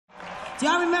Do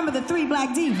y'all remember the 3 Black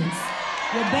Divas?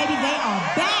 Well, baby, they are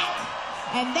back.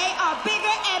 And they are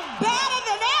bigger and better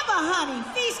than ever, honey.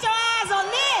 Feast your eyes on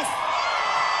this.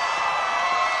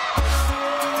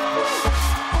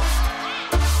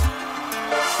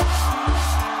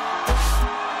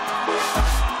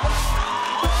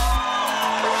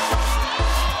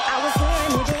 I was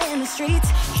hearing it in the streets.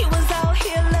 He was out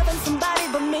here loving somebody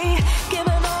but me,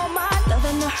 giving all my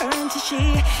loving to her and to she.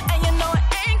 And you know it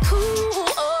ain't cool,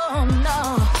 oh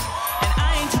no. And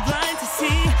I ain't too blind to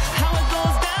see how it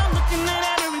goes down, looking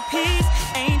at every piece.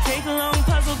 Ain't take a long,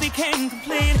 puzzle became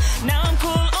complete. Now I'm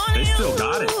cool on They you. still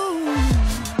got it.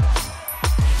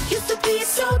 Used to be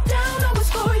so down, I was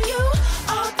for you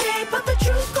all day, but the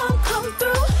truth gon' come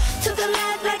through to the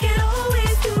light like it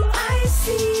always do. I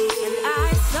see and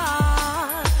I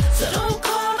saw. So don't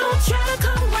call, don't try to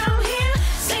come around here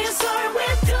saying sorry,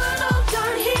 we're done, all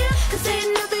done here. Cause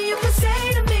ain't nothing you can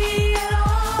say to me at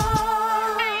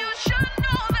all. And you should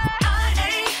know that I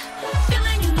ain't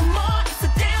feeling you no more. It's a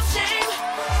damn shame.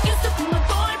 Used to be my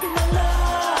boy, be my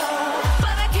love,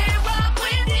 but I can't rock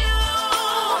with you.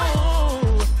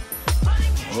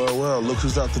 Well, look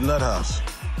who's out the nut house.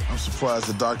 I'm surprised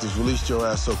the doctors released your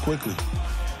ass so quickly.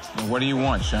 Well, what do you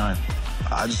want, Sean?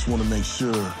 I just want to make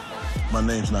sure my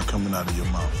name's not coming out of your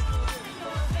mouth.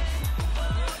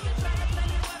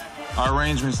 Our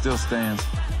arrangement still stands.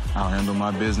 I'll handle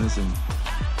my business and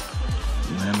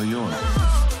you handle yours.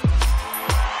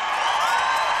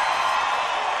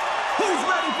 Who's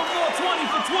ready for more 20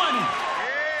 for 20?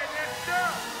 Yeah, let's go.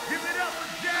 Give it up for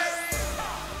Jerry.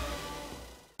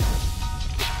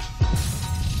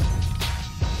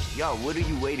 Yo, what are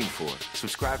you waiting for?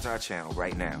 Subscribe to our channel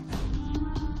right now.